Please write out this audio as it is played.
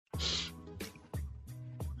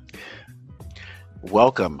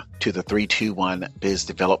Welcome to the 321 Biz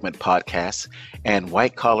Development Podcast and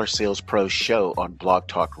White Collar Sales Pro show on Blog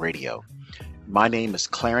Talk Radio. My name is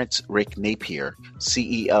Clarence Rick Napier,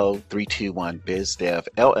 CEO 321 BizDev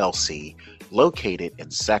LLC, located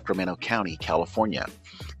in Sacramento County, California.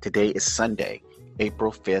 Today is Sunday,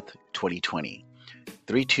 April 5th, 2020.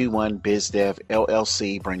 321 BizDev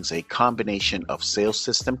LLC brings a combination of sales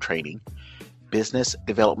system training, business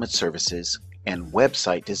development services, and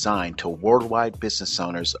website design to worldwide business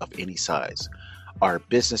owners of any size. Our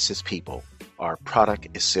business is people. Our product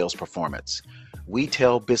is sales performance. We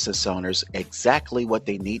tell business owners exactly what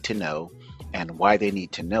they need to know and why they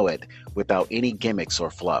need to know it without any gimmicks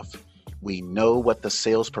or fluff. We know what the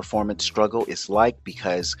sales performance struggle is like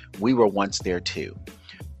because we were once there too.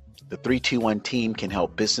 The 321 team can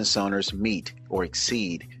help business owners meet or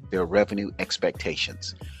exceed their revenue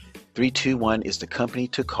expectations. 321 is the company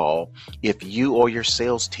to call if you or your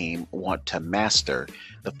sales team want to master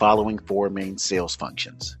the following four main sales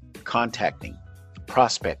functions: contacting,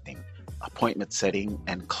 prospecting, appointment setting,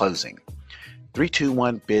 and closing.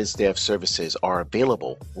 321 BizDev services are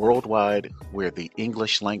available worldwide where the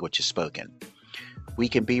English language is spoken. We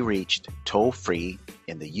can be reached toll-free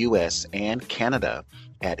in the US and Canada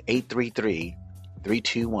at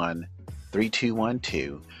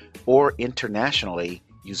 833-321-3212 or internationally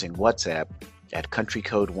using WhatsApp at country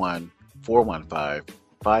code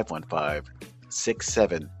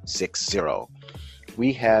 1-415-515-6760.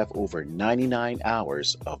 We have over 99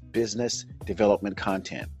 hours of business development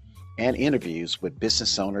content and interviews with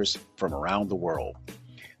business owners from around the world.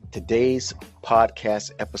 Today's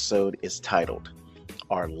podcast episode is titled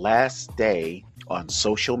Our Last Day on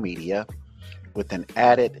Social Media, with an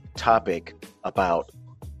added topic about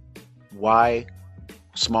why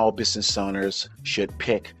small business owners should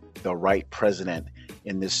pick the right president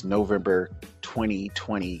in this November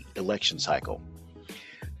 2020 election cycle.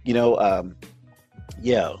 321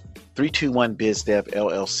 BizDev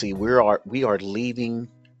LLC, we are leaving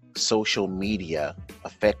social media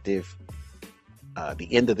effective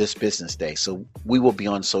the end of this business day. So we will be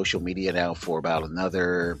on social media now for about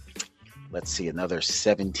another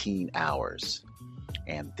 17 hours.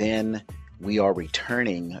 And then we are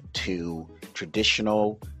returning to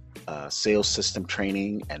traditional sales system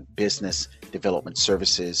training and business development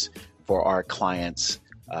services for our clients,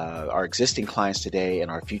 our existing clients today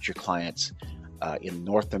and our future clients in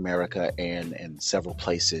North America and in several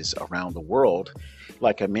places around the world,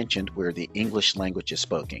 like I mentioned, where the English language is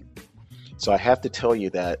spoken. So I have to tell you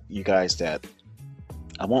you guys, that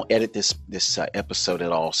I won't edit this episode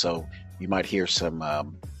at all, so you might hear some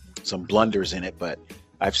blunders in it, but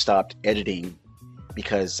I've stopped editing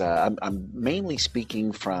because I'm mainly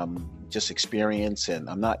speaking from just experience, and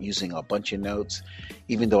I'm not using a bunch of notes,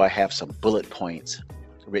 even though I have some bullet points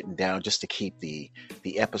written down just to keep the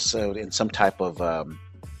episode in some type of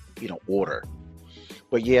order.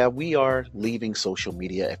 But yeah, we are leaving social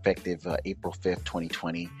media effective April 5th,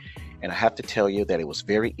 2020, and I have to tell you that it was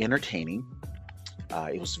very entertaining.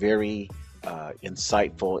 It was very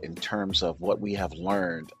insightful in terms of what we have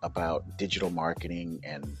learned about digital marketing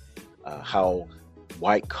and how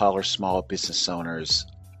white-collar small business owners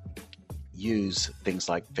use things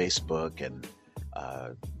like Facebook and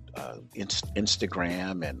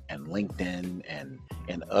Instagram and LinkedIn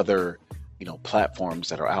and other platforms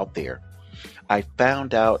that are out there. I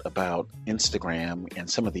found out about Instagram and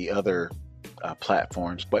some of the other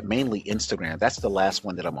platforms, but mainly Instagram. That's the last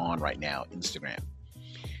one that I'm on right now, Instagram.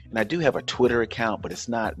 And I do have a Twitter account, but it's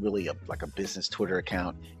not really like a business Twitter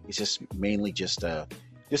account. It's just mainly just to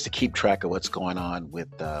keep track of what's going on with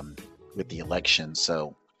the election.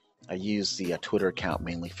 So I use the Twitter account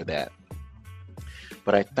mainly for that.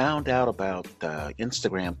 But I found out about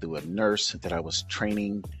Instagram through a nurse that I was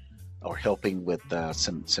training or helping with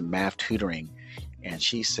some math tutoring. And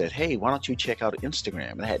she said, "Hey, why don't you check out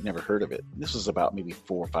Instagram?" And I had never heard of it. This was about maybe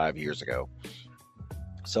 4 or 5 years ago.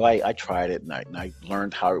 So I tried it and I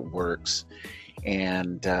learned how it works.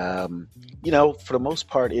 And, for the most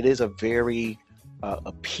part, it is a very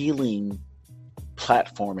appealing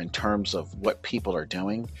platform in terms of what people are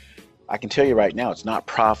doing. I can tell you right now, it's not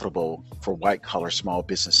profitable for white-collar small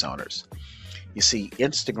business owners. You see,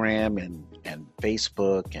 Instagram and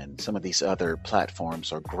Facebook and some of these other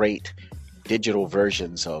platforms are great digital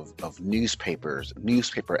versions of newspaper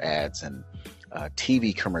ads and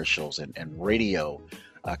TV commercials and radio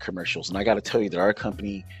commercials. And I got to tell you that our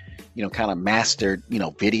company, kind of mastered,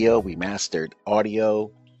 video. We mastered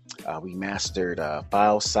audio. We mastered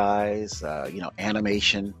file size,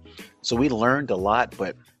 animation. So we learned a lot,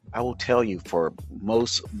 but I will tell you, for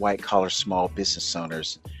most white collar small business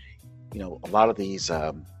owners, a lot of these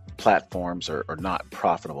platforms are not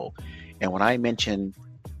profitable. And when I mention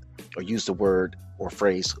or use the word or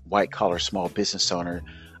phrase white collar small business owner,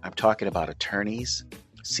 I'm talking about attorneys,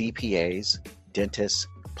 CPAs, dentists,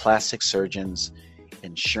 plastic surgeons,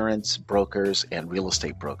 insurance brokers, and real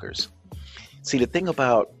estate brokers. See, the thing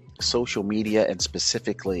about social media, and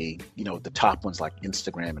specifically, the top ones like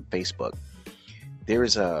Instagram and Facebook, there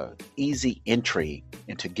is a easy entry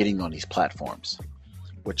into getting on these platforms,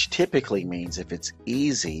 which typically means if it's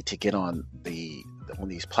easy to get on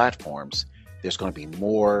these platforms, there's going to be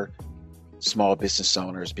more small business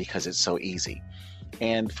owners because it's so easy.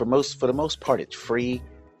 And for the most part, it's free,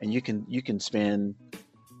 and you can spend,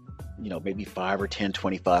 maybe $5 or $10,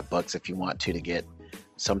 $25 if you want to get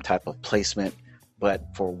some type of placement. But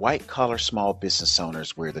for white collar small business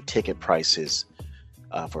owners, where the ticket prices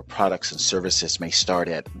for products and services may start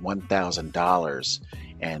at $1,000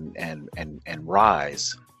 and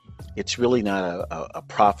rise, it's really not a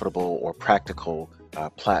profitable or practical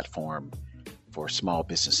platform for small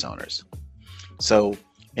business owners. So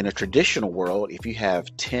in a traditional world, if you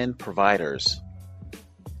have 10 providers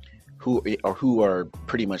who are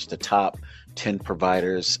pretty much the top 10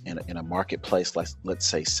 providers in a marketplace, like let's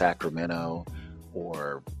say Sacramento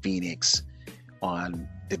or Phoenix, on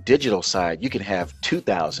the digital side, you can have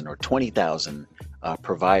 2,000 or 20,000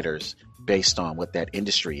 providers based on what that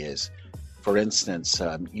industry is. For instance,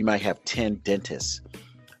 you might have 10 dentists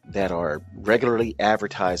that are regularly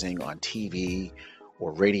advertising on TV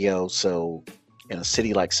or radio. So in a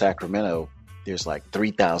city like Sacramento, there's like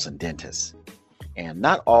 3,000 dentists. And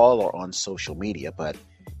not all are on social media, but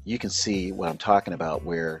you can see what I'm talking about,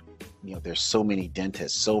 where there's so many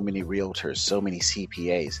dentists, so many realtors, so many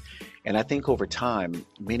CPAs. And I think over time,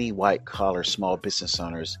 many white collar small business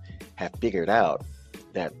owners have figured out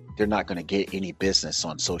that they're not going to get any business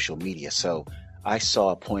on social media. So I saw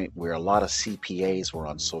a point where a lot of CPAs were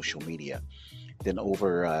on social media. Then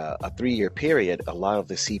over a 3-year period, a lot of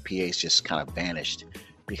the CPAs just kind of vanished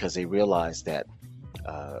because they realized that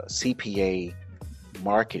CPA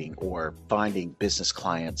marketing or finding business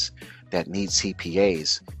clients that need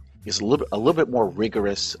CPAs is a little bit more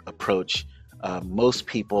rigorous approach. Most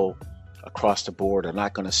people across the board are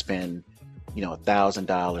not going to spend $1,000,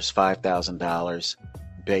 $5,000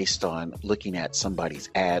 based on looking at somebody's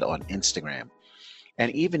ad on Instagram.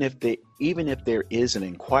 And even if there is an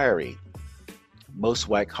inquiry, most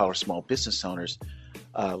white collar small business owners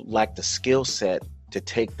lack the skill set to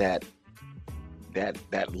take that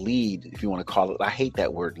lead, if you want to call it. I hate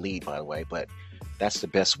that word lead, by the way, but that's the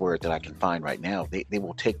best word that I can find right now. They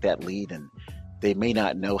will take that lead, and they may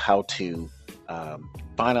not know how to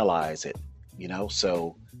finalize it.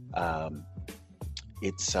 So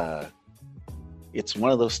it's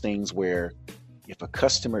one of those things where if a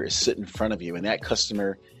customer is sitting in front of you and that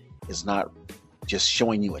customer is not just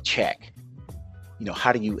showing you a check,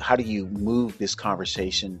 how do you move this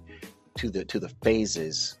conversation to the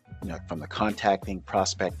phases, from the contacting,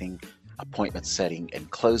 prospecting, appointment setting,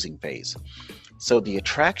 and closing phase. So the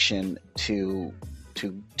attraction to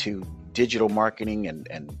digital marketing and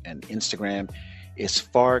Instagram is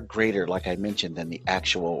far greater, like I mentioned, than the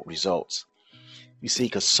actual results. You see,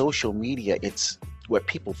 because social media, it's what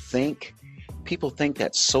people think. People think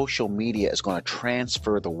that social media is going to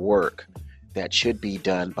transfer the work that should be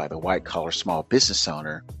done by the white collar small business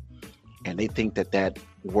owner. And they think that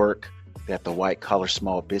work that the white collar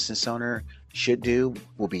small business owner should do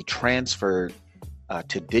will be transferred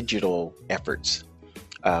to digital efforts,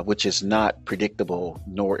 which is not predictable,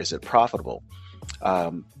 nor is it profitable.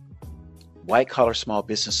 White collar small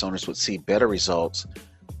business owners would see better results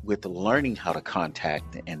with learning how to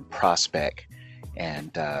contact and prospect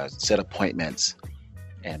and set appointments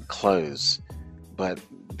and close. But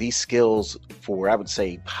these skills, for I would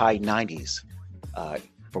say high 90s,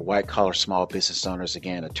 for white collar small business owners,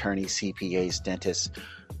 again, attorneys, CPAs, dentists,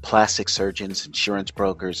 plastic surgeons, insurance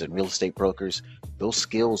brokers, and real estate brokers, those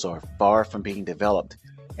skills are far from being developed.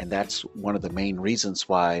 And that's one of the main reasons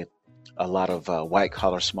why a lot of white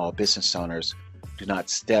collar small business owners do not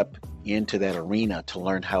step into that arena to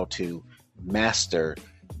learn how to master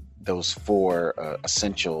those 4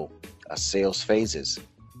 essential sales phases.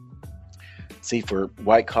 See, for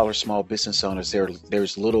white collar small business owners,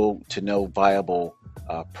 there's little to no viable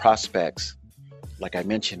prospects, like I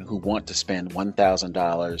mentioned, who want to spend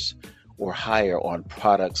 $1,000 or higher on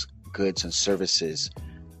products, goods, and services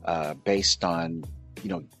based on,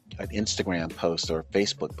 an Instagram post or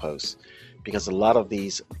Facebook post, because a lot of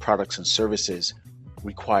these products and services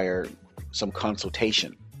require some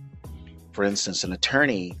consultation. For instance, an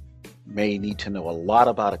attorney may need to know a lot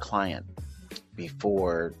about a client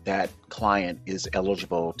before that client is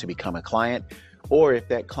eligible to become a client, or if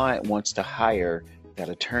that client wants to hire that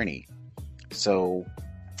attorney. So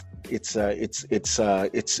it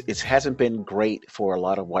hasn't been great for a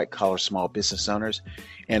lot of white collar small business owners.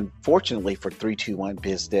 And fortunately for 321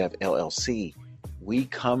 BizDev LLC, we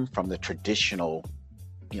come from the traditional,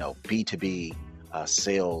 B2B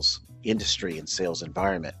sales industry and sales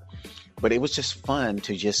environment. But it was just fun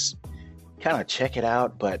to just kind of check it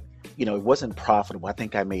out. But, it wasn't profitable. I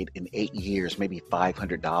think I made in 8 years, maybe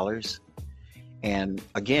 $500. And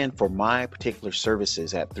again, for my particular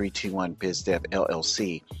services at 321 BizDev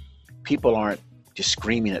LLC, people aren't just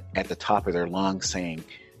screaming at the top of their lungs saying,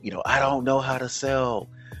 I don't know how to sell,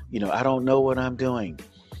 I don't know what I'm doing.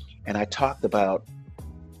 And I talked about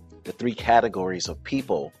the 3 categories of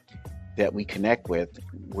people that we connect with,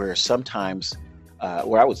 where sometimes,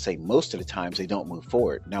 where I would say most of the times they don't move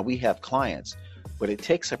forward. Now we have clients, but it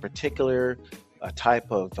takes a particular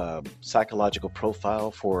type of psychological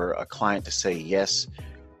profile for a client to say, yes,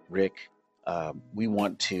 Rick, we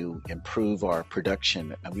want to improve our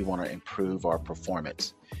production and we want to improve our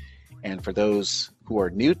performance. And for those who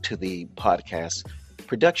are new to the podcast,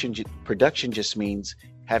 production just means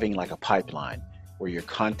having like a pipeline where you're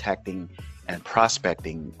contacting and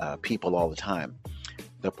prospecting people all the time.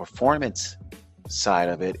 The performance side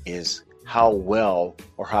of it is how well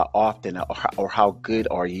or how often or how good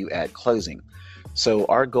are you at closing. So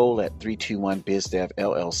our goal at 321 BizDev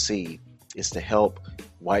LLC is to help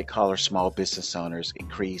white collar small business owners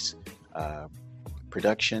increase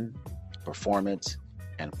production, performance,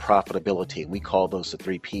 and profitability. We call those the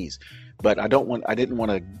 3 Ps. But I didn't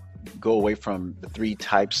want to go away from the 3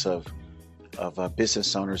 types of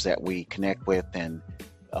business owners that we connect with, and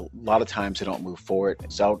a lot of times they don't move forward.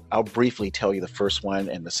 So I'll briefly tell you the first one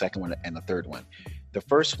and the second one and the third one. The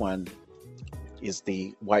first one is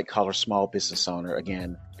the white collar small business owner,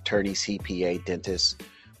 again, attorney, CPA, dentist,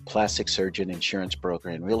 plastic surgeon, insurance broker,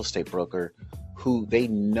 and real estate broker, who they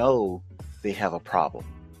know they have a problem,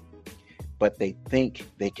 but they think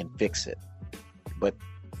they can fix it. But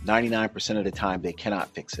 99% of the time they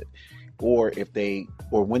cannot fix it. Or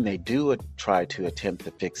when they do try to attempt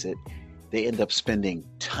to fix it, they end up spending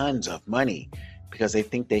tons of money because they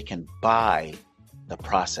think they can buy the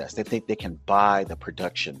process. They think they can buy the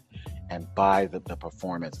production and buy the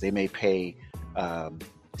performance. They may pay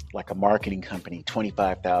like a marketing company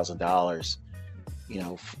 $25,000,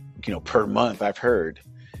 per month, I've heard,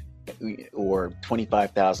 or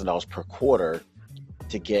 $25,000 per quarter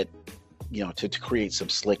to get, to create some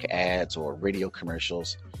slick ads or radio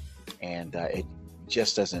commercials, and it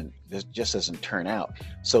just doesn't turn out.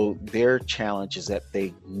 So their challenge is that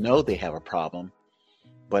they know they have a problem,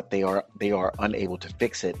 but they are unable to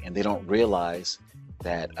fix it, and they don't realize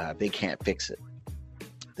that they can't fix it.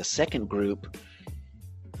 The second group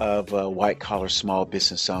of white collar small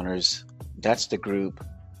business owners, that's the group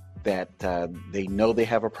that they know they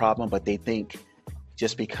have a problem, but they think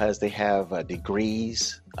just because they have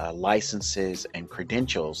degrees, licenses, and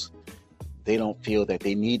credentials, they don't feel that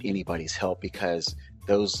they need anybody's help because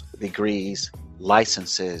those degrees,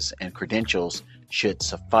 licenses, and credentials should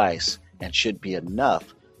suffice and should be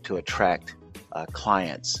enough to attract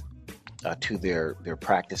clients to their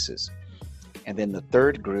practices. And then the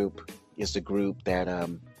third group is the group that,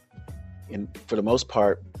 for the most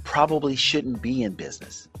part, probably shouldn't be in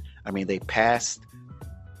business. I mean, they passed,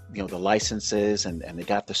 the licenses and they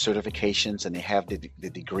got the certifications and they have the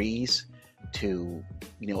degrees to,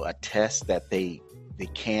 attest that they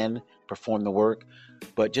can perform the work.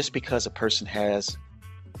 But just because a person has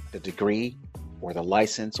the degree or the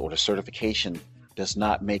license or the certification does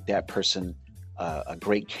not make that person a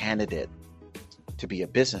great candidate to be a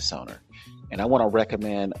business owner. And I want to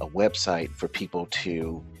recommend a website for people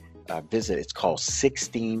to visit. It's called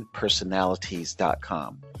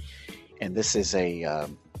 16personalities.com. And this is a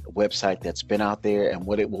website that's been out there. And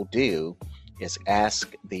what it will do is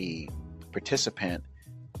ask the participant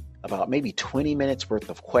about maybe 20 minutes worth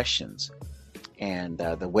of questions. And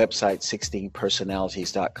the website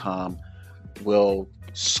 16personalities.com will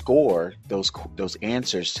score those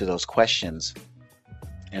answers to those questions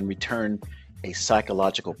and return a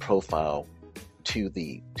psychological profile to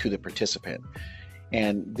the participant.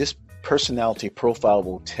 And this personality profile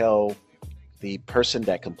will tell the person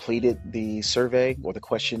that completed the survey or the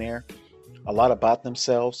questionnaire a lot about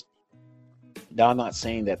themselves. Now, I'm not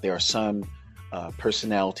saying that there are some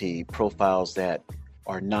personality profiles that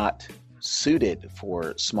are not suited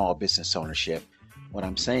for small business ownership. What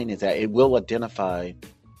I'm saying is that it will identify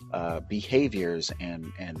behaviors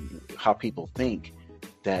and how people think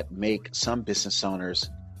that make some business owners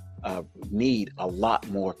need a lot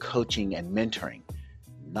more coaching and mentoring,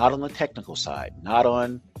 not on the technical side, not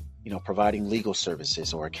on providing legal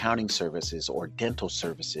services or accounting services or dental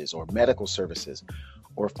services or medical services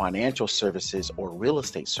or financial services or real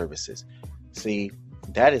estate services. See,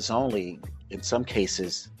 that is only, in some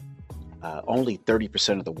cases, only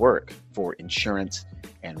 30% of the work for insurance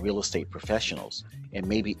and real estate professionals, and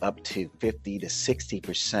maybe up to 50 to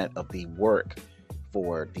 60% of the work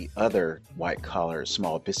for the other white collar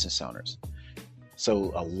small business owners.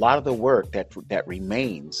 So a lot of the work that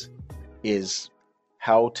remains is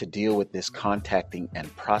how to deal with this contacting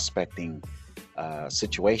and prospecting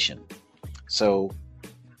situation. So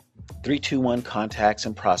 321 contacts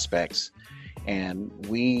and prospects, and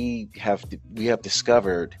we have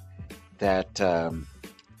discovered that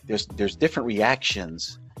there's different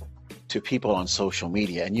reactions to people on social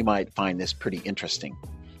media, and you might find this pretty interesting.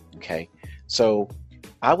 Okay, so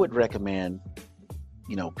I would recommend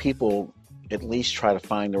people at least try to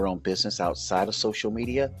find their own business outside of social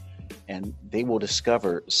media, and they will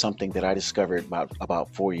discover something that I discovered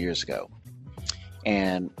about 4 years ago.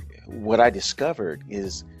 And what I discovered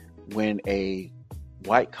is when a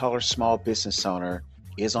white collar small business owner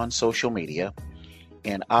is on social media,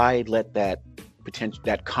 and I let that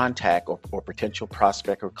contact or potential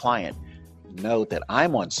prospect or client know that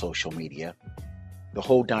I'm on social media, the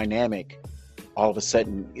whole dynamic all of a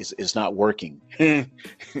sudden is not working.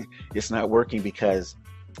 It's not working because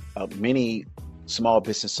many small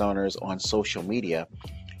business owners on social media,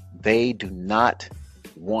 they do not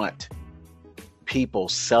want people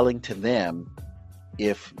selling to them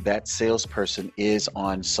if that salesperson is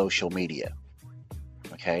on social media.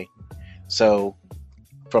 Okay, so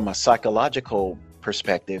from a psychological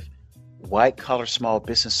perspective, white collar small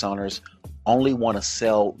business owners only want to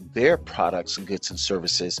sell their products, goods, and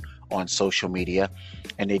services on social media,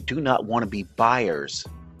 and they do not want to be buyers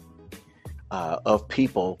of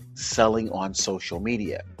people selling on social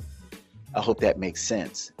media. I hope that makes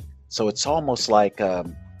sense. So it's almost like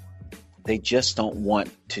they just don't want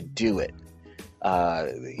to do it.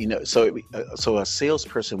 So a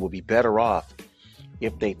salesperson will be better off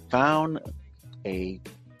if they found a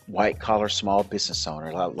white collar small business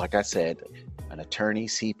owner, like I said, an attorney,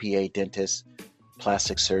 CPA, dentist,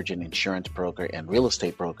 plastic surgeon, insurance broker, and real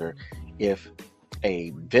estate broker. If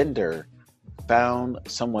a vendor found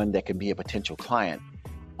someone that can be a potential client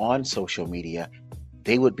on social media,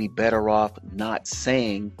 they would be better off not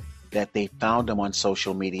saying that they found them on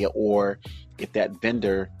social media, or if that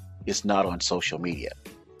vendor is not on social media.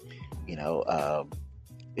 I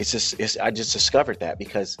just discovered that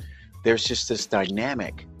because there's just this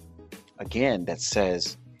dynamic again that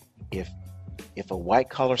says if a white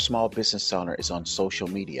collar small business owner is on social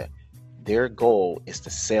media, their goal is to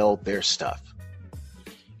sell their stuff.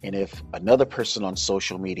 And if another person on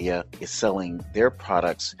social media is selling their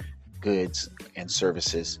products, goods, and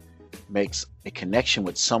services, makes a connection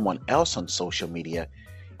with someone else on social media,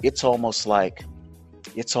 it's almost like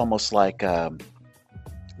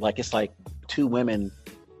two women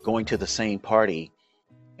going to the same party,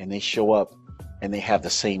 and they show up and they have the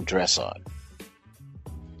same dress on.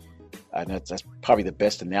 That's probably the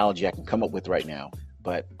best analogy I can come up with right now.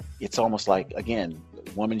 But it's almost like, again,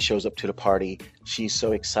 a woman shows up to the party. She's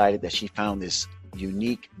so excited that she found this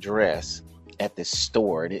unique dress at this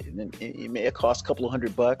store. And it may have cost a couple of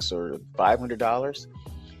 $100 or $500.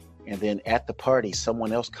 And then at the party,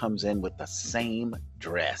 someone else comes in with the same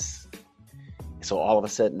dress. So all of a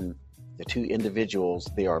sudden, the two individuals,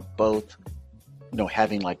 they are both,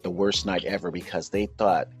 having like the worst night ever because they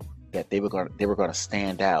thought that they were going to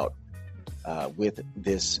stand out with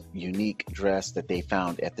this unique dress that they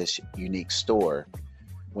found at this unique store,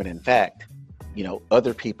 when in fact,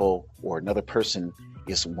 other people or another person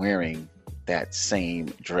is wearing that same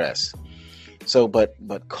dress. So, but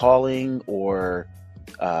calling or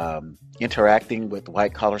interacting with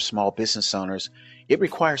white collar small business owners, it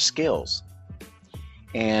requires skills.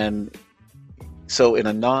 And so in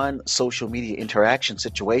a non-social media interaction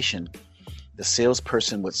situation, the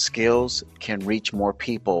salesperson with skills can reach more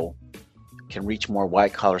people, can reach more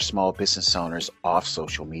white collar small business owners off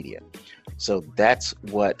social media. So that's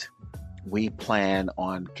what we plan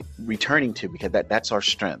on returning to, because that's our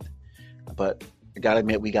strength. But I gotta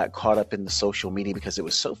admit, we got caught up in the social media because it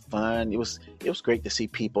was so fun. It was great to see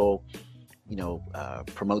people,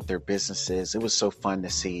 promote their businesses. It was so fun to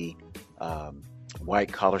see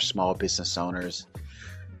white collar small business owners,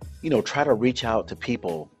 try to reach out to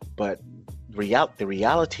people. But the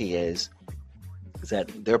reality is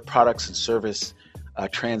that their products and service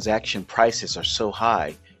transaction prices are so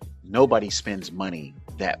high, nobody spends money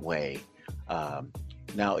that way.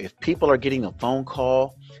 Now, if people are getting a phone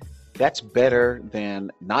call, that's better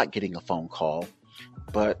than not getting a phone call.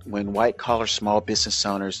 But when white collar small business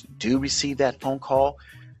owners do receive that phone call,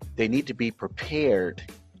 they need to be prepared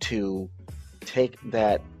to take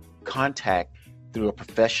that contact through a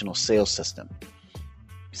professional sales system.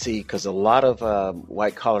 See, because a lot of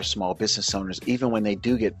white collar small business owners, even when they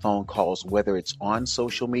do get phone calls, whether it's on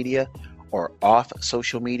social media or off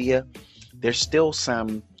social media, there's still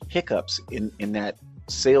some hiccups in that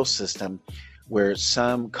sales system where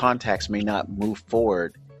some contacts may not move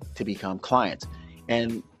forward to become clients.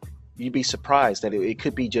 And you'd be surprised that it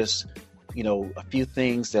could be just, a few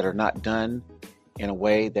things that are not done in a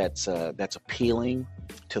way that's appealing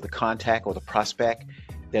to the contact or the prospect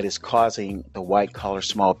that is causing the white collar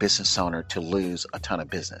small business owner to lose a ton of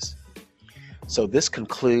business. So this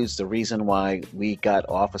concludes the reason why we got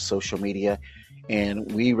off of social media, and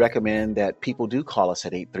we recommend that people do call us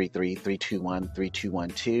at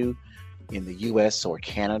 833-321-3212 in the US or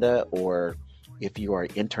Canada, or if you are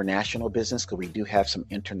international business, because we do have some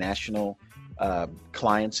international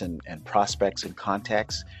clients and prospects and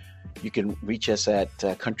contacts. You can reach us at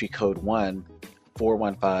country code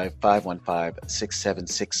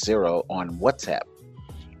 1-415-515-6760 on WhatsApp.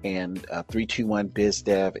 And 321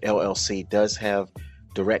 BizDev LLC does have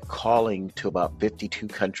direct calling to about 52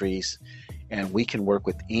 countries, and we can work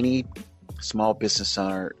with any small business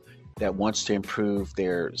owner that wants to improve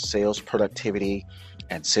their sales productivity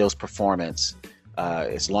and sales performance.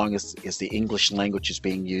 As long as the English language is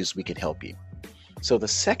being used, we can help you. So the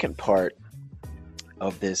second part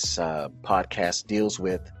of this podcast deals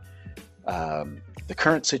with the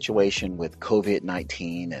current situation with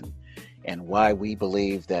COVID-19 and why we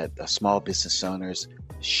believe that small business owners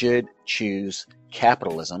should choose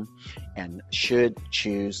capitalism and should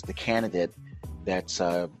choose the candidate that's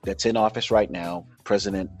in office right now,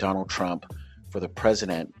 President Donald Trump, for the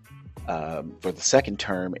president for the second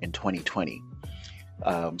term in 2020.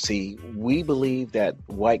 See, we believe that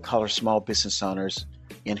white-collar small business owners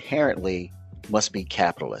inherently must be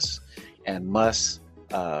capitalists and must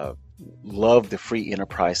love the free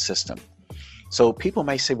enterprise system. So people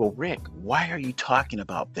may say, well, Rick, why are you talking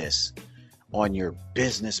about this on your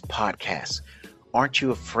business podcast? Aren't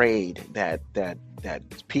you afraid that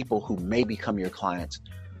people who may become your clients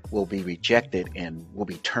will be rejected and will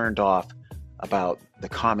be turned off about the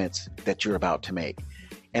comments that you're about to make?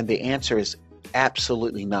 And the answer is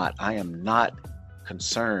absolutely not. I am not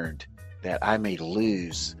concerned that I may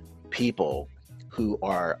lose people who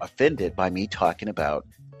are offended by me talking about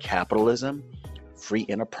capitalism, free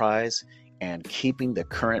enterprise, and keeping the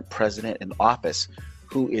current president in office,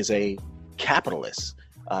 who is a capitalist,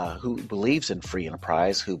 who believes in free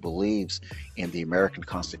enterprise, who believes in the American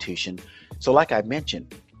Constitution. So like I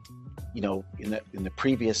mentioned, in the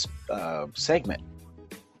previous segment,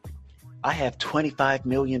 I have 25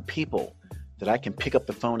 million people that I can pick up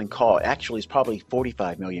the phone and call. Actually, it's probably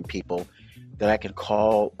 45 million people that I can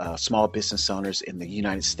call, small business owners in the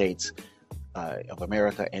United States of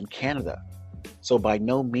America and Canada. So by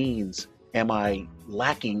no means am I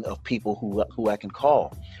lacking of people who I can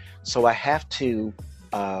call. So I have to,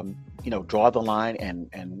 draw the line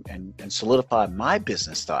and solidify my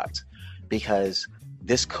business thoughts, because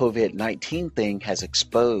this COVID-19 thing has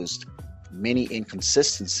exposed many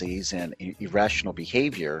inconsistencies and irrational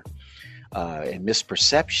behavior and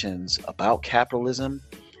misperceptions about capitalism,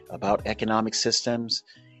 about economic systems,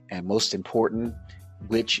 and most important,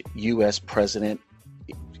 which U.S. president,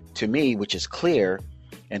 to me, which is clear,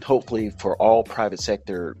 and hopefully for all private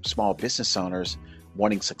sector small business owners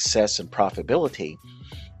wanting success and profitability,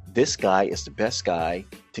 this guy is the best guy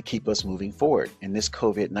to keep us moving forward. And this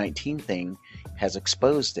COVID-19 thing has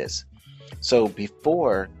exposed this. So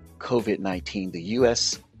before COVID-19, the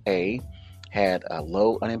USA had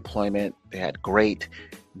low unemployment. They had great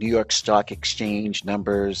New York Stock Exchange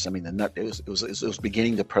numbers. I mean, it was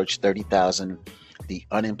beginning to approach 30,000. The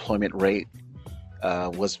unemployment rate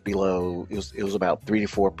was below. It was about 3 to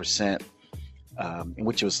 4%,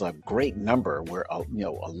 which was a great number. Where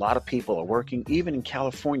a lot of people are working. Even in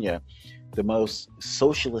California, the most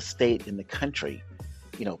socialist state in the country,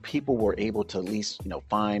 people were able to at least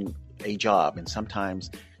find a job, and sometimes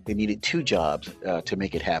they needed 2 jobs to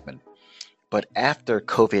make it happen. But after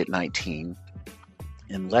COVID-19,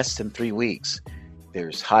 in less than 3 weeks,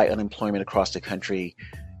 there's high unemployment across the country.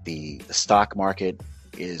 The stock market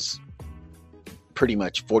is pretty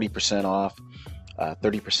much 40% off,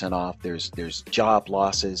 30% off. There's job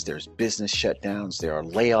losses, there's business shutdowns, there are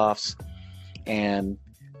layoffs, and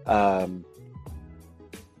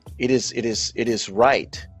it is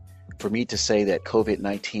right for me to say that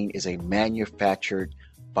COVID-19 is a manufactured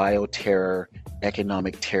bioterror,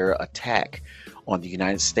 economic terror attack on the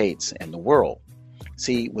United States and the world.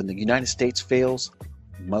 See, when the United States fails,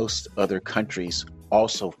 most other countries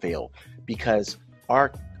also fail because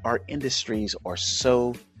our industries are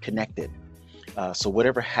so connected. So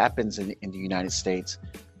whatever happens in the United States,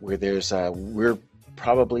 where we're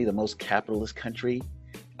probably the most capitalist country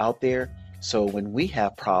out there. So when we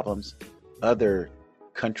have problems, other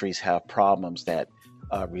countries have problems that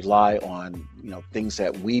rely on things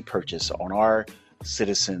that we purchase, on our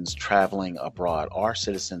citizens traveling abroad, our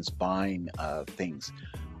citizens buying things,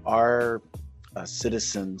 our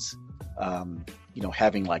citizens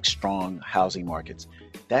having like strong housing markets.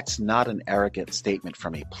 That's not an arrogant statement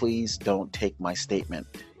from me. Please don't take my statement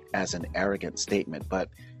as an arrogant statement. But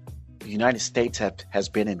the United States has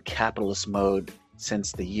been in capitalist mode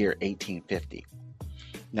since the year 1850.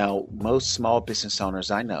 Now, most small business owners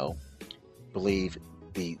I know believe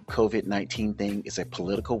the COVID-19 thing is a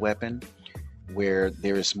political weapon where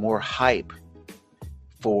there is more hype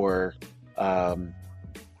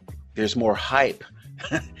there's more hype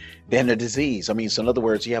than the disease. I mean, so in other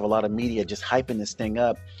words, you have a lot of media just hyping this thing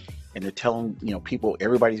up, and they're telling people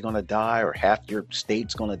everybody's going to die or half your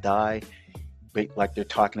state's going to die, like they're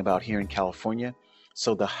talking about here in California.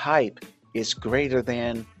 So the hype is greater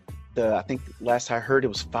than I think last I heard it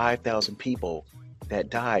was 5,000 people that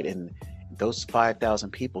died, and those 5,000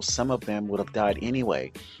 people, some of them would have died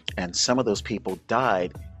anyway, and some of those people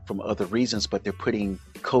died from other reasons, but they're putting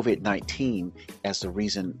COVID-19 as the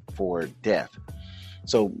reason for death.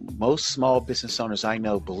 So most small business owners I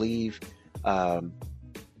know believe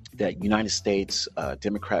that United States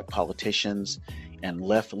Democrat politicians and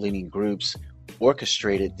left-leaning groups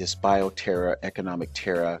orchestrated this bioterror, economic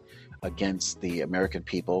terror against the American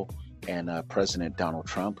people and President Donald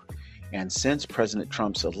Trump. And since President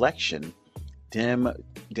Trump's election,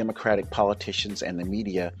 Democratic politicians and the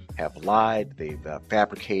media have lied. They've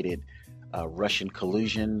fabricated Russian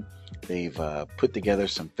collusion. They've put together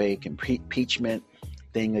some fake impeachment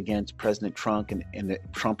thing against President Trump and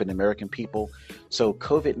the American people. So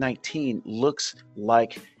COVID-19 looks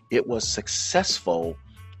like it was successful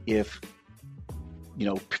if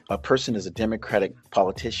a person is a Democratic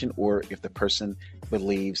politician or if the person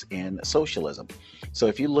believes in socialism. So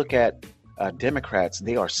if you look at Democrats,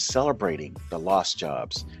 they are celebrating the lost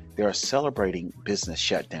jobs. They are celebrating business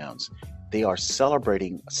shutdowns. They are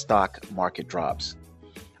celebrating stock market drops.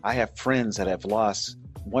 I have friends that have lost,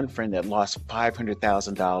 one friend that lost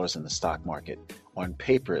 $500,000 in the stock market, on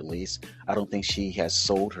paper at least. I don't think she has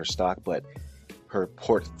sold her stock, but her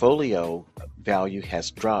portfolio value has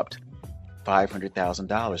dropped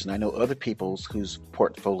 $500,000. And I know other people whose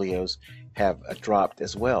portfolios have dropped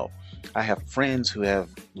as well. I have friends who have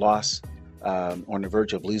lost on the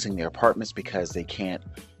verge of losing their apartments because they can't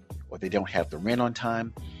or they don't have the rent on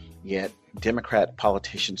time. Yet Democrat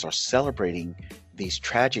politicians are celebrating these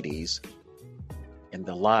tragedies in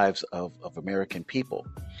the lives of American people.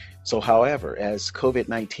 So, however, as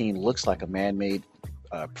COVID-19 looks like a man-made,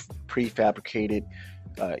 prefabricated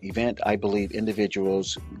event, I believe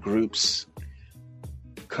individuals, groups,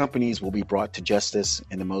 companies will be brought to justice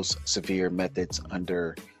in the most severe methods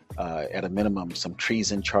under, at a minimum, some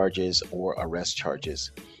treason charges or arrest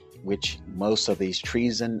charges, which most of these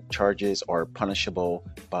treason charges are punishable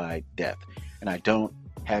by death. And I don't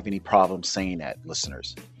have any problem saying that,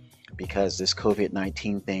 listeners, because this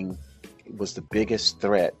COVID-19 thing was the biggest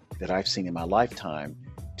threat that I've seen in my lifetime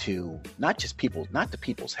to not just people, not to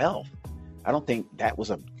people's health. I don't think that was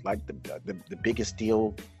the biggest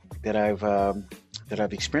deal that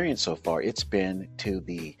I've experienced so far. It's been to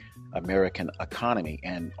the American economy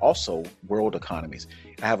and also world economies.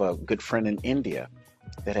 I have a good friend in India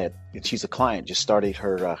she's a client, just started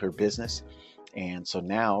her business, and so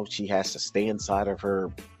now she has to stay inside of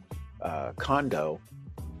her condo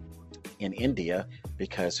in India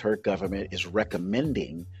because her government is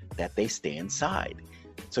recommending that they stay inside.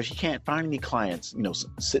 So she can't find any clients,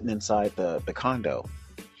 sitting inside the condo.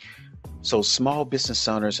 So small business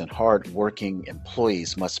owners and hard-working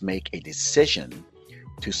employees must make a decision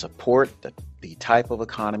to support the type of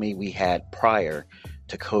economy we had prior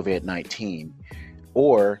to COVID-19,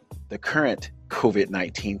 or the current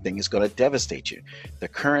COVID-19 thing is going to devastate you. The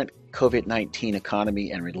current COVID-19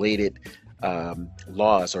 economy and related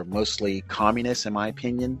laws are mostly communist, in my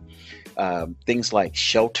opinion. Things like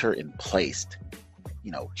shelter in place,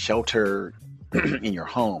 shelter in your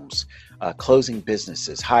homes, closing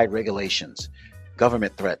businesses, high regulations,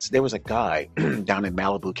 government threats. There was a guy down in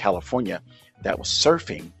Malibu, California, that was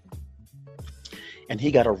surfing, and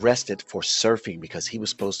he got arrested for surfing because he was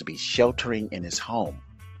supposed to be sheltering in his home.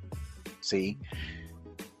 See,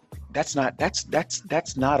 that's not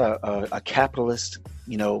a capitalist,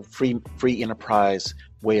 free enterprise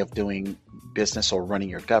way of doing business or running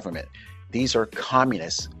your government. These are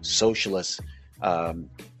communist, socialist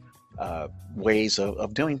ways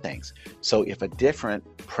of doing things. So if a different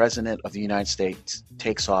president of the United States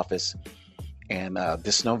takes office and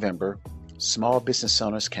this November, small business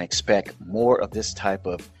owners can expect more of this type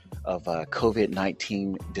of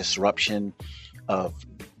COVID-19 disruption, of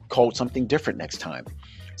called something different next time.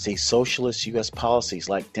 See, socialist U.S. policies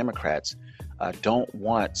like Democrats don't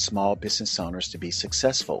want small business owners to be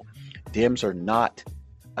successful. Dems are not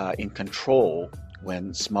in control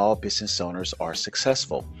when small business owners are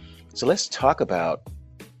successful. So let's talk about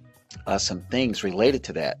some things related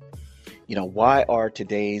to that. Why are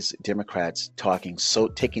today's Democrats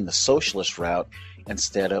taking the socialist route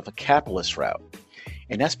instead of a capitalist route?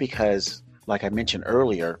 And that's because, like I mentioned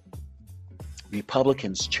earlier,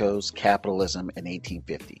 Republicans chose capitalism in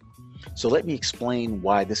 1850. So let me explain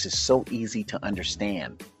why this is so easy to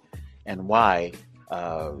understand, and why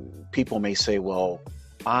people may say, "Well,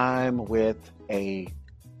 I'm a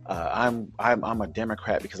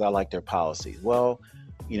Democrat because I like their policies." Well,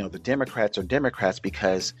 the Democrats are Democrats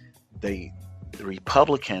because the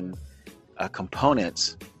Republican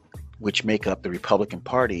components, which make up the Republican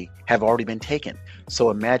Party, have already been taken. So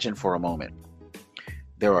imagine for a moment,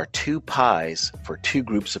 there are two pies for two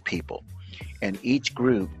groups of people, and each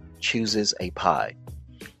group chooses a pie.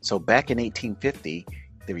 So back in 1850,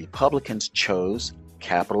 the Republicans chose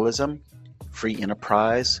capitalism, free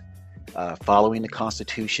enterprise, following the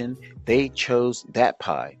Constitution. They chose that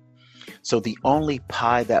pie. So the only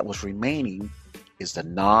pie that was remaining is the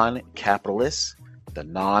non-capitalist, the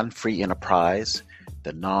non-free enterprise,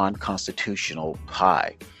 the non-constitutional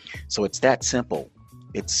pie. So it's that simple.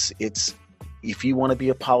 It's if you want to be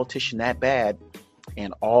a politician that bad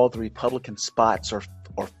and all the Republican spots are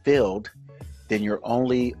filled, then your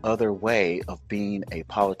only other way of being a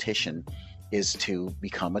politician is to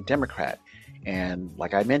become a Democrat. And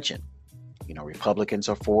like I mentioned, Republicans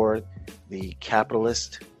are for the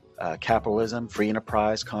capitalism, free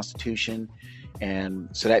enterprise, Constitution. And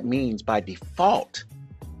so that means by default,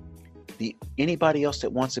 anybody else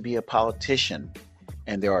that wants to be a politician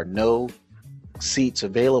and there are no seats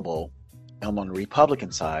available on the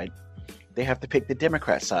Republican side, they have to pick the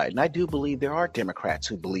Democrat side. And I do believe there are Democrats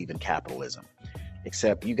who believe in capitalism,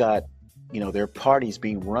 except you got, their parties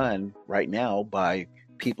being run right now by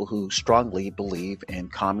people who strongly believe in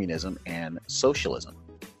communism and socialism.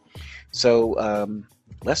 So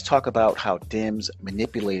let's talk about how Dems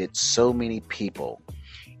manipulated so many people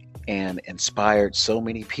and inspired so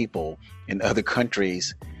many people in other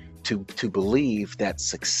countries to believe that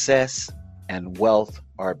success and wealth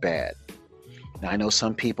are bad. Now, I know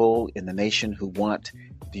some people in the nation who want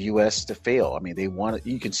the U.S. to fail. I mean, they want it.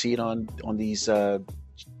 You can see it on these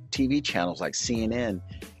TV channels like CNN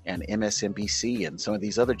and MSNBC and some of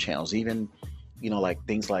these other channels. Even, like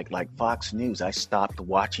things like Fox News. I stopped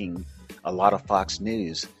watching a lot of Fox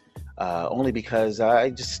News only because I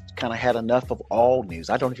just kind of had enough of all news.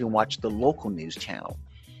 I don't even watch the local news channel.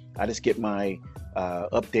 I just get my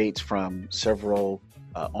updates from several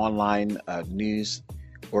online news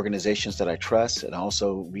organizations that I trust, and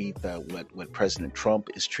also read what President Trump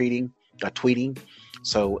is tweeting.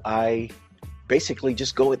 So I basically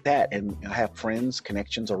just go with that, and I have friends,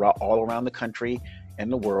 connections all around the country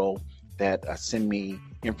and the world that send me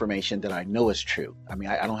information that I know is true. I mean,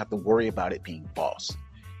 I don't have to worry about it being false.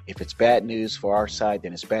 If it's bad news for our side,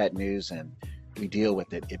 then it's bad news, and we deal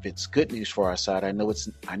with it. If it's good news for our side, I know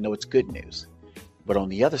it's good news. But on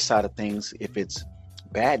the other side of things, if it's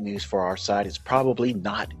bad news for our side, it's probably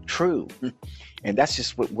not true. And that's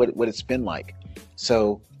just what it's been like.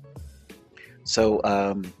 So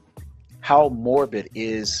how morbid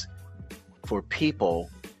is for people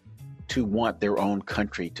to want their own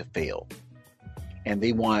country to fail, and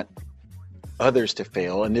they want others to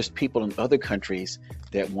fail, and there's people in other countries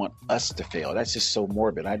that want us to fail. That's just so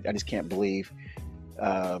morbid. I just can't believe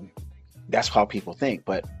that's how people think.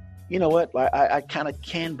 But you know what? I kind of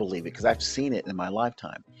can believe it because I've seen it in my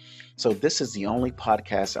lifetime. So this is the only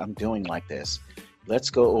podcast I'm doing like this. Let's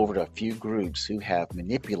go over to a few groups who have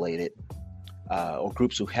manipulated or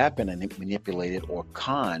groups who have been manipulated or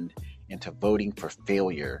conned into voting for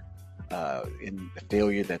failure in the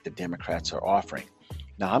failure that the Democrats are offering.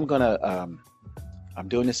 Now I'm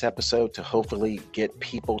doing this episode to hopefully get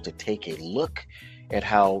people to take a look at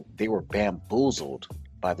how they were bamboozled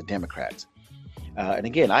by the Democrats. And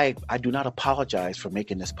again, I do not apologize for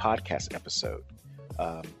making this podcast episode.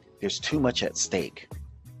 There's too much at stake.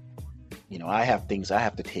 You know, I have things I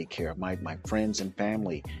have to take care of. My friends and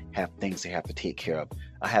family have things they have to take care of.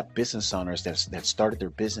 I have business owners that started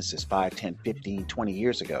their businesses 5, 10, 15, 20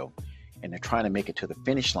 years ago, and they're trying to make it to the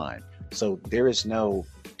finish line. So there is no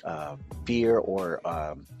fear or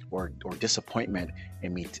disappointment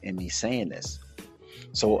in me saying this.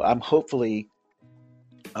 So I'm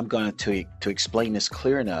going to explain this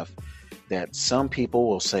clear enough that some people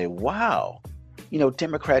will say, "Wow,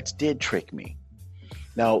 Democrats did trick me."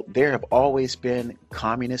 Now, there have always been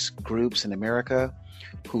communist groups in America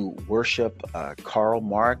who worship Karl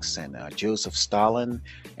Marx and Joseph Stalin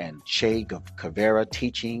and Che Guevara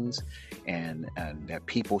teachings, and that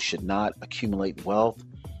people should not accumulate wealth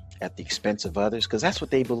at the expense of others, because that's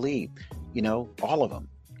what they believe. All of them.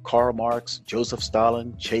 Karl Marx, Joseph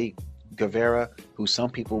Stalin, Che Guevara, who some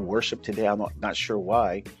people worship today. I'm not sure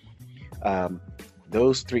why.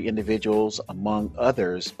 Those three individuals, among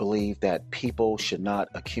others, believe that people should not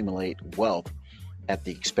accumulate wealth at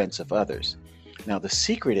the expense of others. Now, the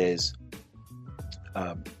secret is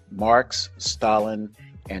Marx, Stalin,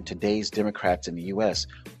 and today's Democrats in the U.S.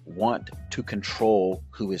 want to control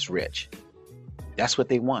who is rich. That's what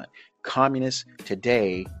they want. Communists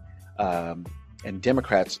today and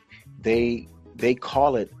Democrats, they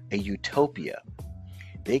call it a utopia.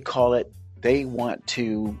 They want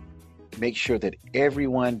to make sure that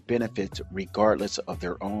everyone benefits regardless of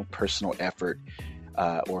their own personal effort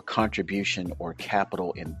or contribution or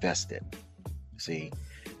capital invested. See,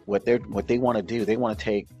 what they want to do, they want to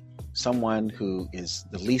take someone who is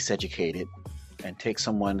the least educated and take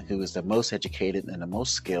someone who is the most educated and the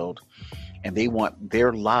most skilled, and they want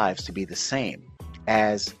their lives to be the same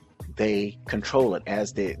as they control it,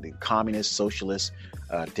 as the communist, socialist,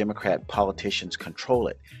 Democrat politicians control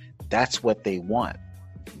it. That's what they want.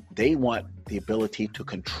 They want the ability to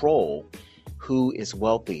control who is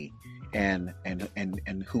wealthy and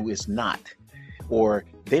who is not. Or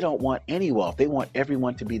they don't want any wealth. They want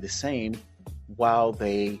everyone to be the same while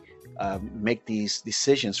they make these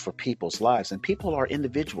decisions for people's lives. And people are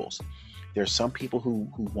individuals. There are some people who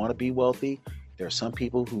want to be wealthy. There are some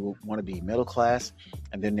people who want to be middle class.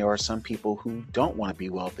 And then there are some people who don't want to be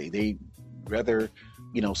wealthy. They rather,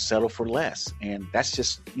 settle for less. And that's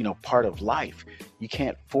just, part of life. You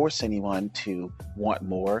can't force anyone to want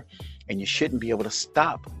more, and you shouldn't be able to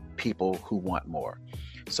stop people who want more.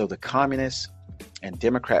 So the communist and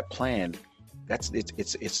Democrat plan,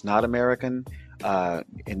 it's not American.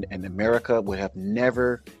 And America would have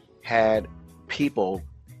never had people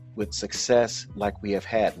with success like we have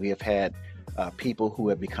had. We have had people who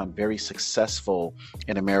have become very successful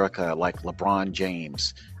in America, like LeBron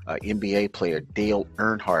James, NBA player Dale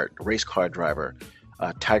Earnhardt, race car driver,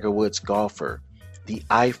 Tiger Woods golfer, the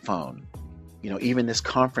iPhone, even this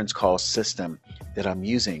conference call system that I'm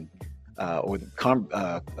using, or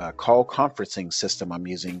the call conferencing system I'm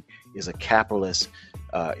using, is a capitalist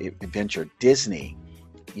venture. Disney,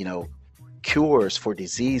 cures for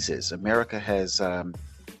diseases. America has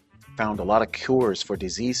found a lot of cures for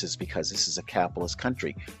diseases because this is a capitalist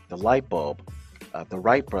country. The light bulb, the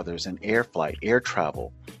Wright brothers and air flight, air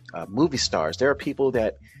travel, movie stars. There are people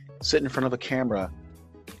that sit in front of a camera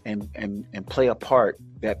and play a part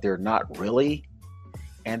that they're not really,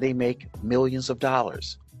 and they make millions of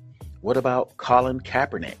dollars. What about Colin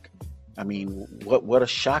Kaepernick? I mean, what a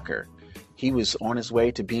shocker. He was on his way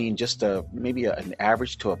to being just maybe an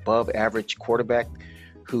average to above average quarterback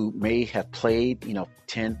who may have played,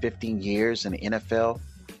 10, 15 years in the NFL,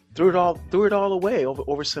 threw it all away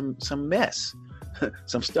over some mess,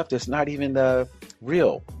 some stuff that's not even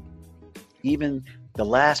real. Even the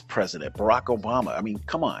last president, Barack Obama. I mean,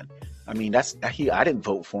 come on. I mean, I didn't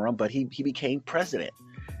vote for him, but he became president.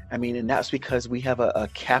 I mean, and that's because we have a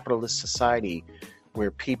capitalist society where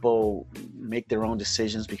people make their own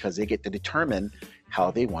decisions because they get to determine how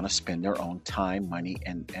they want to spend their own time, money,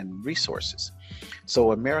 and resources.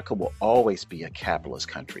 So America will always be a capitalist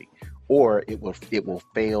country, or it will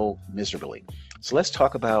fail miserably. So let's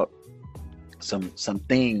talk about some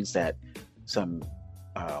things some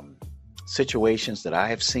situations that I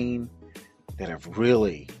have seen that have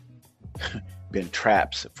really been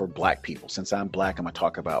traps for Black people. Since I'm Black, I'm going to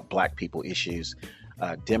talk about Black people issues.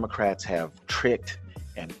 Democrats have tricked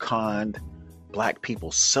and conned Black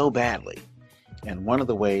people so badly. And one of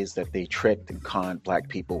the ways that they tricked and conned Black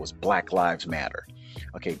people was Black Lives Matter.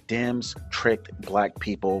 Okay, Dems tricked Black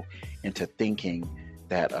people into thinking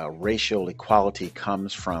that racial equality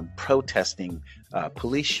comes from protesting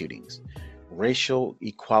police shootings. Racial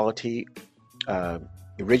equality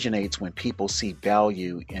originates when people see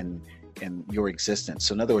value in your existence.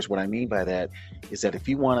 So in other words, what I mean by that is that if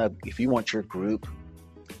you want your group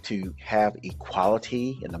to have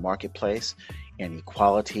equality in the marketplace and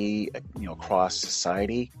equality, across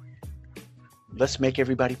society, let's make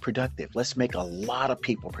everybody productive. Let's make a lot of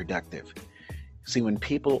people productive. See, when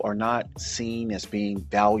people are not seen as being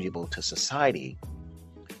valuable to society,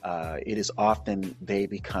 it is often they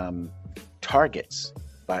become targets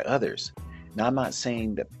by others. Now, I'm not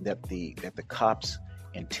saying that the cops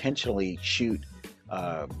intentionally shoot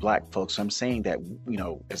black folks. I'm saying that,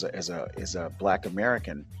 as a black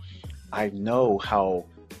American, I know how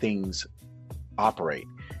things operate.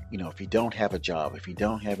 If you don't have a job, if you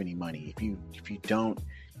don't have any money, if you don't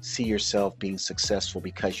see yourself being successful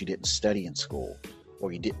because you didn't study in school,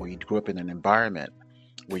 or you grew up in an environment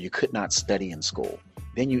where you could not study in school,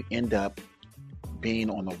 then you end up being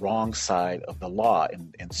on the wrong side of the law,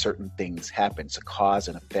 and certain things happen. It's a cause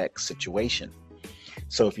and effect situation.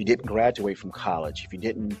 So if you didn't graduate from college, if you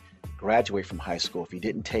didn't graduate from high school, if you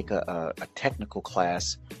didn't take a technical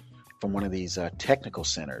class from one of these technical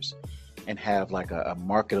centers and have like a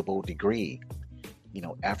marketable degree,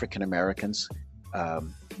 African Americans,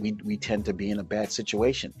 we tend to be in a bad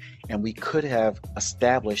situation, and we could have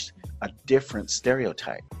established a different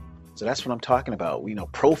stereotype. So that's what I'm talking about.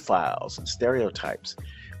 Profiles and stereotypes.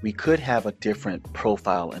 We could have a different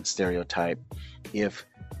profile and stereotype if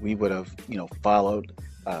we would have, followed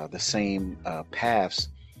the same paths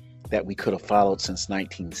that we could have followed since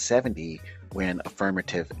 1970, when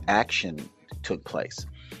affirmative action took place.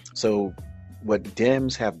 So what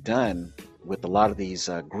Dems have done with a lot of these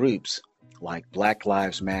groups, like Black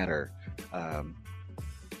Lives Matter,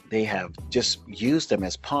 they have just used them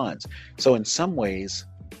as pawns. So in some ways,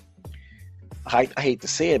 I hate to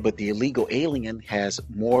say it, but the illegal alien has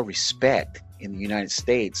more respect in the United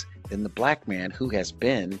States than the black man who has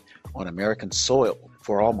been on American soil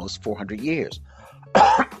for almost 400 years.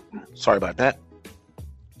 Sorry about that.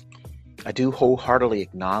 I do wholeheartedly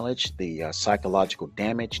acknowledge the psychological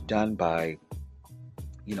damage done by,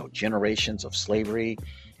 generations of slavery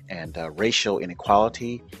and racial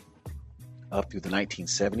inequality up through the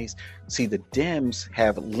 1970s. See, the Dems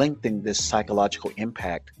have lengthened this psychological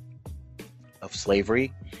impact of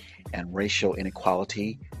slavery and racial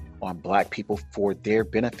inequality on black people for their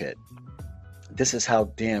benefit. This is how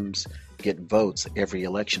Dems get votes every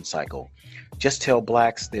election cycle. Just tell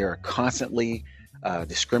blacks they're constantly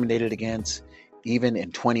discriminated against, even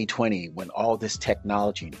in 2020, when all this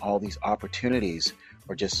technology and all these opportunities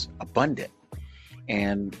are just abundant.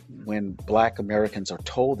 And when black Americans are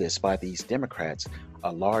told this by these Democrats,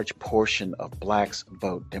 a large portion of blacks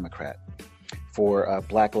vote Democrat. For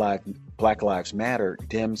Black Lives Matter,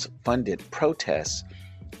 Dems funded protests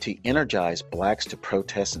to energize blacks to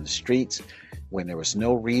protest in the streets when there was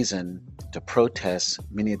no reason to protest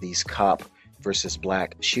many of these cop versus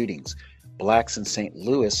black shootings. Blacks in St.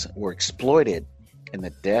 Louis were exploited in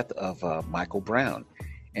the death of Michael Brown,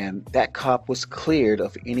 and that cop was cleared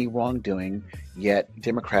of any wrongdoing, yet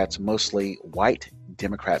Democrats, mostly white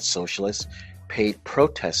Democrat socialists, paid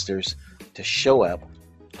protesters to show up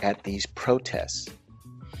at these protests.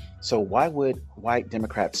 So why would white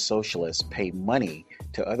Democrat socialists pay money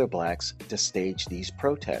to other blacks to stage these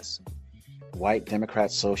protests? White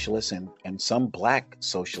Democrat socialists and some black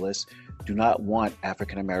socialists do not want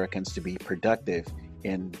African Americans to be productive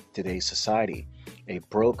in today's society. A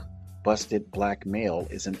broke, busted black male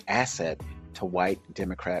is an asset to white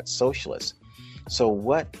Democrat socialists. So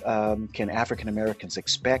what can African Americans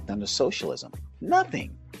expect under socialism?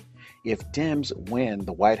 Nothing. If Dems win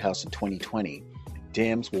the White House in 2020,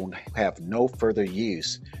 Dems will have no further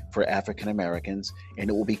use for African Americans, and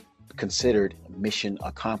it will be considered mission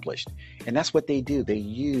accomplished. And that's what they do. They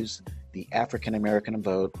use the African American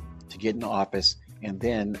vote to get in office, and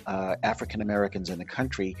then African Americans in the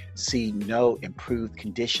country see no improved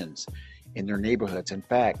conditions in their neighborhoods. In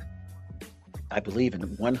fact, I believe in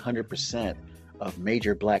 100% of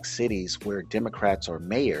major black cities where Democrats are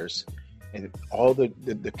mayors, and all the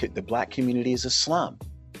black community is a slum.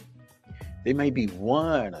 There may be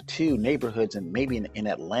one or two neighborhoods, and maybe in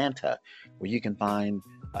Atlanta, where you can find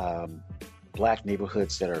black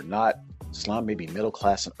neighborhoods that are not slum, maybe middle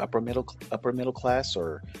class and upper middle class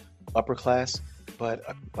or upper class, but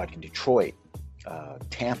like in Detroit,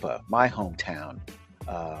 Tampa, my hometown,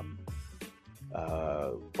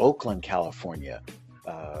 Oakland, California,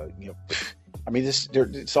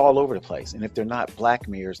 it's all over the place. And if they're not black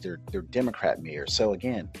mayors, they're Democrat mayors. So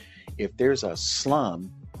again, if there's a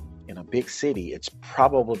slum in a big city, it's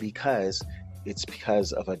probably because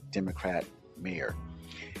of a Democrat mayor.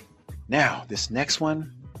 Now, this next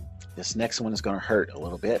one is going to hurt a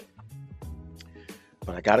little bit,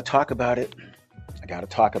 but I got to talk about it. I got to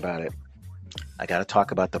talk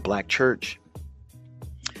about the black church.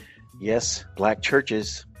 Yes, black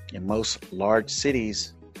churches in most large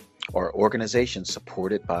cities or organizations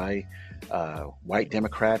supported by white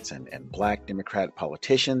Democrats and black Democrat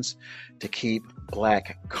politicians to keep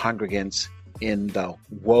black congregants in the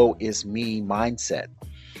woe is me mindset.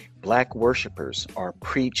 Black worshipers are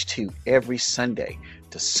preached to every Sunday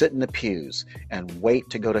to sit in the pews and wait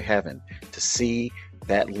to go to heaven, to see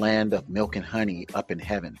that land of milk and honey up in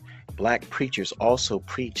heaven. Black preachers also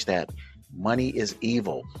preach that money is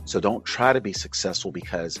evil, so don't try to be successful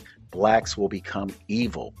because blacks will become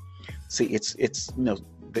evil. See, it's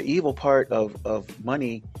the evil part of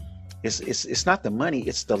money is it's not the money,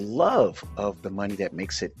 it's the love of the money that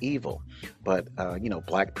makes it evil. But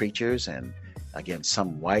black preachers and again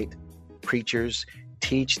some white preachers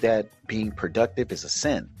teach that being productive is a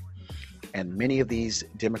sin. And many of these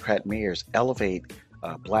Democrat mayors elevate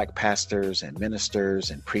black pastors and ministers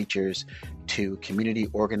and preachers to community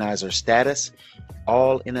organizer status,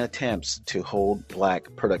 all in attempts to hold black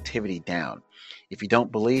productivity down. If you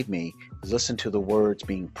don't believe me, listen to the words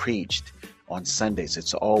being preached on Sundays.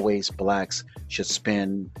 It's always blacks should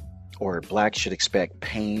expect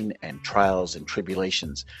pain and trials and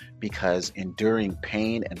tribulations, because enduring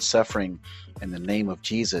pain and suffering in the name of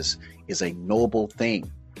Jesus is a noble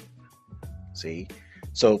thing. See?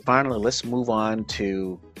 So finally, let's move on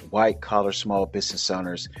to white collar small business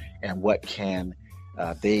owners and what can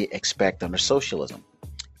they expect under socialism.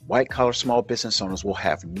 White collar small business owners will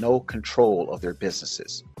have no control of their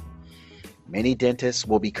businesses. Many dentists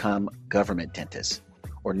will become government dentists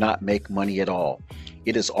or not make money at all.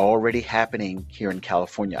 It is already happening here in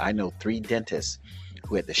California. I know 3 dentists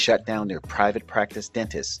who had to shut down their private practice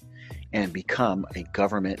dentists and become a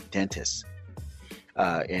government dentist.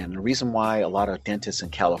 And the reason why a lot of dentists in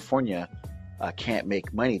California can't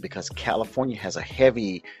make money, because California has a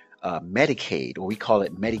heavy Medicaid, or we call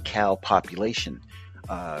it Medi-Cal population.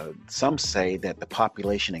 Some say that the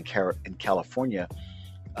population in California,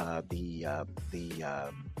 the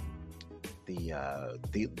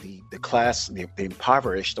class, the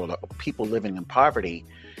impoverished, or the people living in poverty,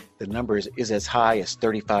 the number is as high as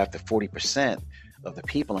 35 to 40% of the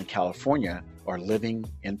people in California are living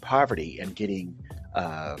in poverty and getting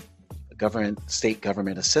state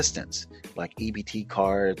government assistance like EBT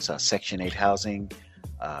cards, Section 8 housing,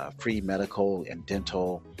 free medical and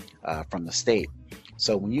dental from the state.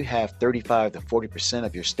 So when you have 35 to 40%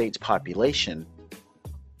 of your state's population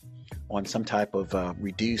on some type of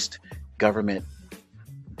reduced government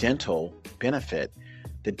dental benefit,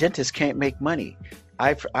 the dentist can't make money.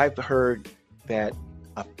 I've heard that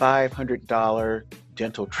a $500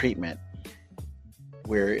 dental treatment,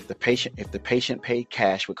 where if the patient paid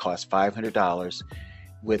cash, would cost $500.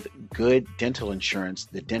 With good dental insurance,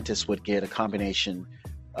 the dentist would get a combination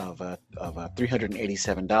of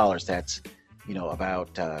 $387. That's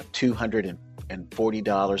about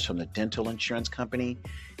 $240 from the dental insurance company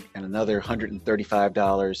and another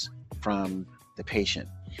 $135 from the patient.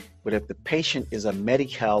 But if the patient is a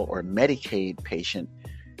Medi-Cal or Medicaid patient,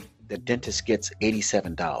 the dentist gets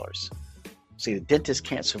 $87. See, the dentist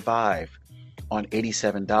can't survive on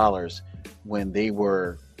 $87 when they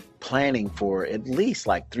were planning for at least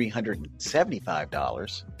like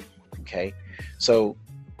 $375. Okay, so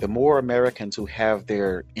the more Americans who have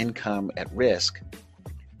their income at risk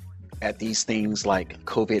at these things like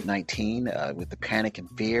COVID-19, with the panic and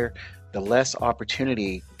fear, the less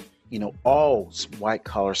opportunity all white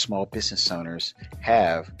collar small business owners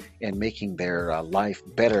have in making their life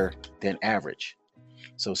better than average.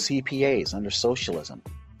 So CPAs under socialism,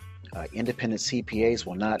 independent CPAs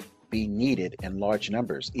will not be needed in large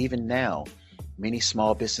numbers. Even now, many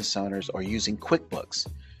small business owners are using QuickBooks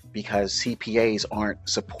because CPAs aren't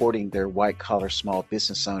supporting their white collar small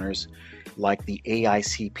business owners like the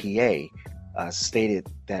AICPA stated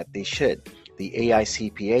that they should. The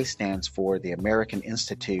AICPA stands for the American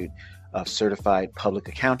Institute of Certified Public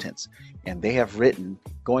Accountants, and they have written,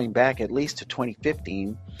 going back at least to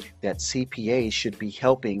 2015, that CPAs should be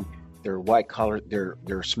helping their white collar,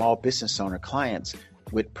 their small business owner clients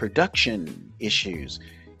with production issues,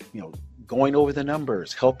 going over the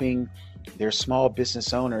numbers, helping their small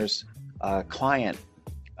business owners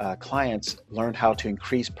clients learn how to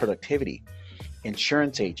increase productivity.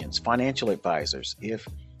 Insurance agents, financial advisors. If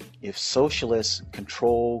socialists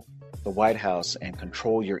control the White House and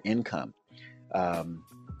control your income,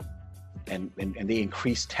 and they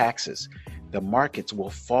increase taxes, the markets will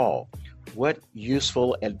fall. What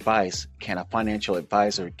useful advice can a financial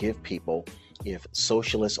advisor give people if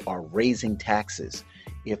socialists are raising taxes,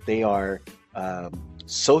 if they are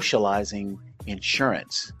socializing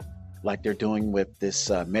insurance, like they're doing with this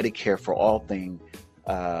Medicare for All thing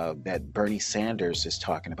that Bernie Sanders is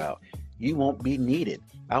talking about? You won't be needed.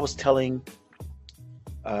 I was telling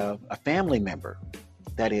a family member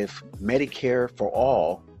that if Medicare for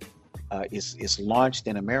all is launched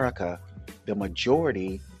in America, the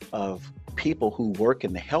majority of people who work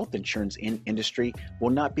in the health insurance industry will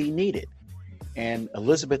not be needed. And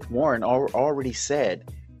Elizabeth Warren already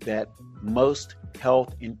said that most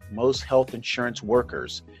health insurance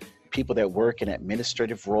workers, people that work in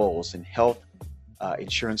administrative roles in health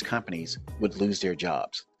insurance companies, would lose their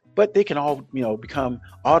jobs. But they can all, become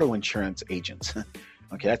auto insurance agents.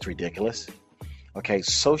 Okay, that's ridiculous. Okay,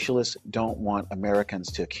 socialists don't want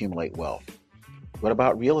Americans to accumulate wealth. What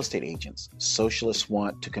about real estate agents? Socialists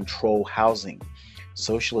want to control housing.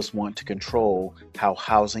 Socialists want to control how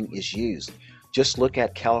housing is used. Just look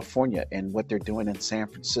at California and what they're doing in San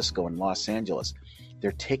Francisco and Los Angeles.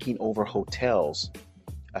 They're taking over hotels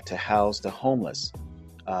to house the homeless.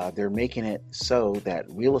 They're making it so that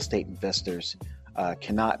real estate investors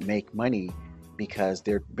cannot make money because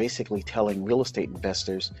they're basically telling real estate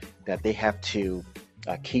investors that they have to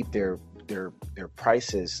keep their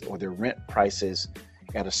prices or their rent prices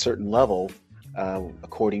at a certain level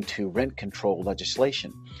according to rent control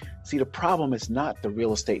legislation. See, the problem is not the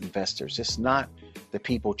real estate investors. It's not the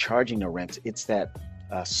people charging the rents. It's that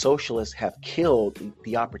socialists have killed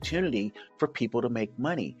the opportunity for people to make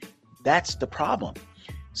money. That's the problem.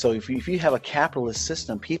 So if you have a capitalist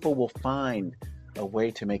system, people will find a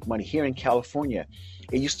way to make money. Here in California,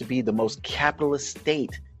 it used to be the most capitalist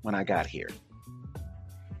state when I got here.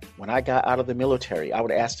 When I got out of the military, I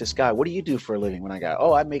would ask this guy, what do you do for a living? When I got,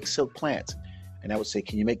 I make silk plants. And I would say,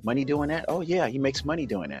 can you make money doing that? Oh yeah, he makes money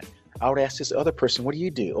doing that. I would ask this other person, what do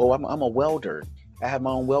you do? Oh, I'm a welder. I have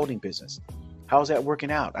my own welding business. How's that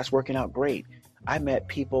working out? That's working out great. I met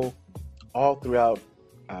people all throughout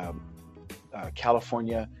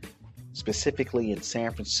California, specifically in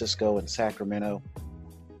San Francisco and Sacramento,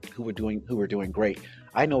 who were doing great.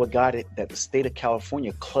 I know a guy that the state of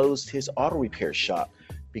California closed his auto repair shop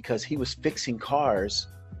because he was fixing cars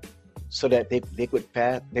so that they would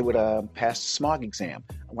pass the smog exam.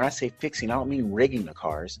 When I say fixing, I don't mean rigging the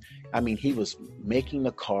cars. I mean he was making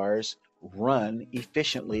the cars run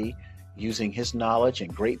efficiently using his knowledge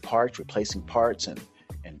and great parts, replacing parts and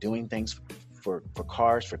doing things for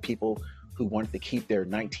cars for people who wanted to keep their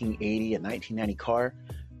 1980 and 1990 car.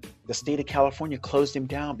 The state of California closed him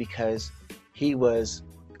down because he was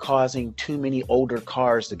causing too many older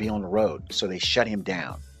cars to be on the road. So they shut him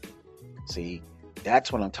down. See,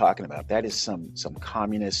 that's what I'm talking about. That is some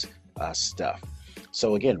communist stuff.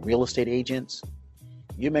 So again, real estate agents,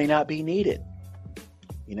 you may not be needed.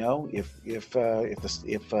 If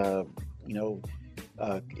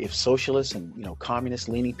socialists and communist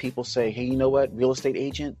leaning people say, hey, you know what, real estate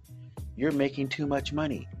agent, you're making too much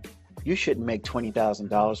money. You shouldn't make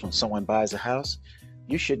 $20,000 when someone buys a house.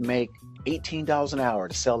 You should make $18 an hour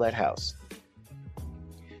to sell that house.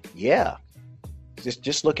 Yeah.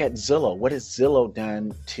 Just look at Zillow. What has Zillow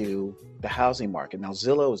done to the housing market? Now,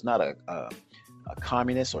 Zillow is not a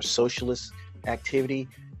communist or socialist activity,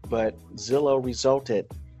 but Zillow resulted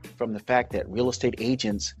from the fact that real estate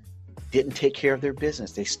agents didn't take care of their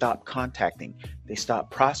business. They stopped contacting. They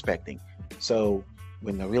stopped prospecting. So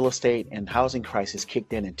when the real estate and housing crisis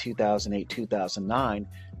kicked in 2008, 2009,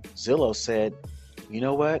 Zillow said, you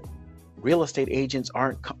know what? Real estate agents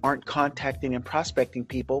aren't contacting and prospecting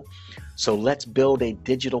people. So let's build a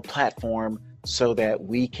digital platform so that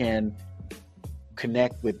we can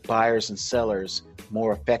connect with buyers and sellers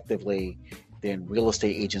more effectively than real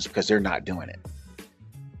estate agents because they're not doing it.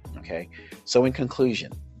 Okay. So in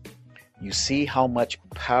conclusion, you see how much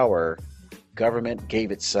power government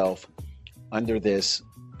gave itself under this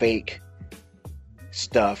fake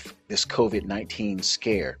stuff, this COVID-19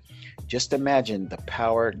 scare. Just imagine the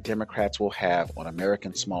power Democrats will have on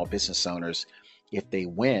American small business owners if they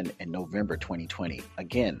win in November 2020.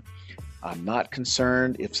 Again, I'm not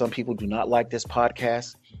concerned if some people do not like this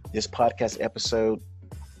podcast. This podcast episode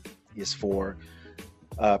is for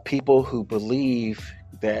people who believe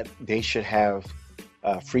that they should have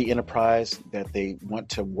free enterprise, that they want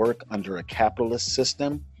to work under a capitalist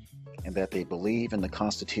system, and that they believe in the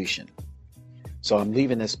Constitution. So I'm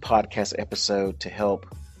leaving this podcast episode to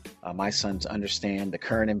help my sons understand the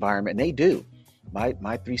current environment. And they do.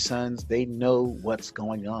 My three sons, they know what's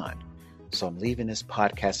going on. So I'm leaving this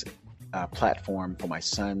podcast platform for my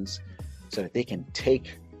sons so that they can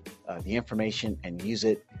take the information and use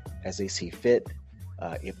it as they see fit.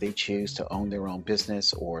 If they choose to own their own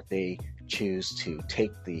business, or if they choose to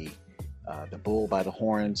take the bull by the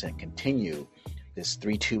horns and continue this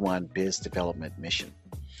 321 biz development mission.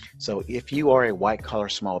 So if you are a white-collar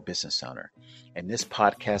small business owner and this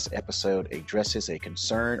podcast episode addresses a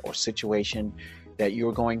concern or situation that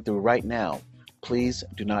you're going through right now, please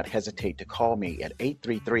do not hesitate to call me at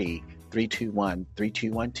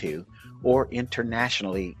 833-321-3212 or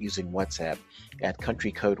internationally using WhatsApp at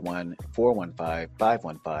country code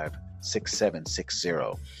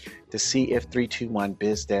 1-415-515-6760 to see if 321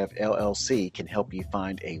 BizDev LLC can help you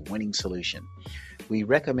find a winning solution. We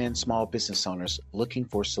recommend small business owners looking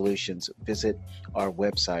for solutions visit our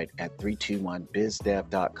website at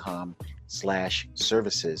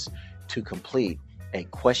 321bizdev.com/services to complete a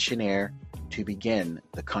questionnaire to begin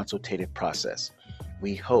the consultative process.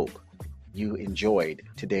 We hope you enjoyed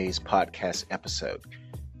today's podcast episode.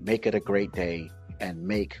 Make it a great day and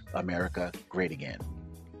make America great again.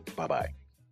 Bye-bye.